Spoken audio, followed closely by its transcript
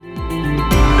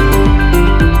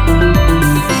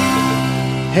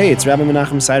Hey, it's Rabbi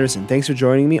Menachem Siderson. Thanks for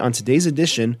joining me on today's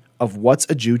edition of What's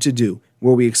a Jew to Do,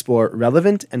 where we explore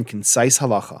relevant and concise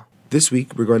halacha. This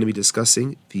week, we're going to be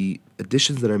discussing the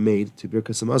additions that are made to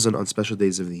Birkas Hamazon on special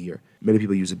days of the year. Many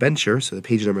people use a bencher, so the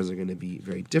page numbers are going to be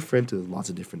very different. There's lots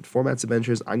of different formats of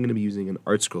benchers. I'm going to be using an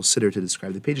art scroll sitter to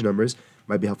describe the page numbers.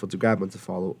 Might be helpful to grab one to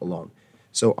follow along.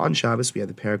 So on Shabbos, we have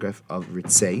the paragraph of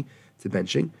Retzei to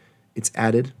benching. It's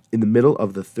added in the middle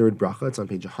of the third bracha. It's on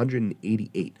page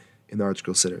 188. In the art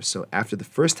scroll sitter. So after the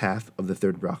first half of the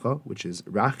third bracha, which is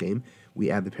Rachem,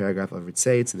 we add the paragraph of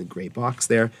Retzei. It's in the gray box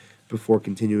there, before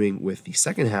continuing with the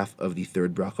second half of the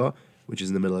third bracha, which is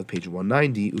in the middle of page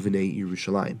 190, Uvenei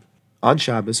Yerushalayim. On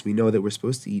Shabbos, we know that we're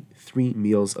supposed to eat 3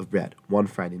 meals of bread, one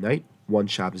Friday night, one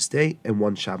Shabbos day, and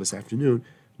one Shabbos afternoon,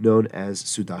 known as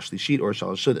Sudash Lishit or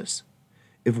Shalosh Shudas.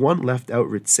 If one left out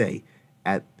Retzei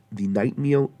at the night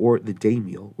meal or the day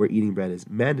meal, where eating bread is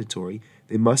mandatory,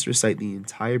 they must recite the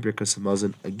entire Birkas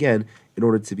Hamazon again in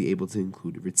order to be able to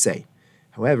include Retzei.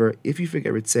 However, if you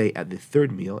forget Retzei at the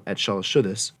third meal, at Shalosh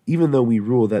Shudas, even though we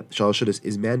rule that Shalosh Shudas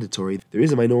is mandatory, there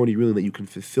is a minority ruling that you can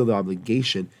fulfill the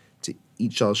obligation to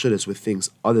eat Shalosh Shudas with things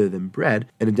other than bread,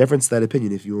 and in deference to that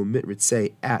opinion, if you omit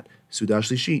Retzei at Sudash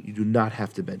Lishit, you do not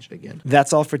have to bench again.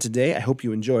 That's all for today. I hope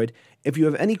you enjoyed. If you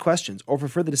have any questions or for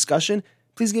further discussion,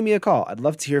 please give me a call. I'd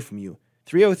love to hear from you.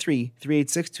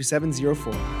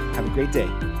 303-386-2704. Have a great day.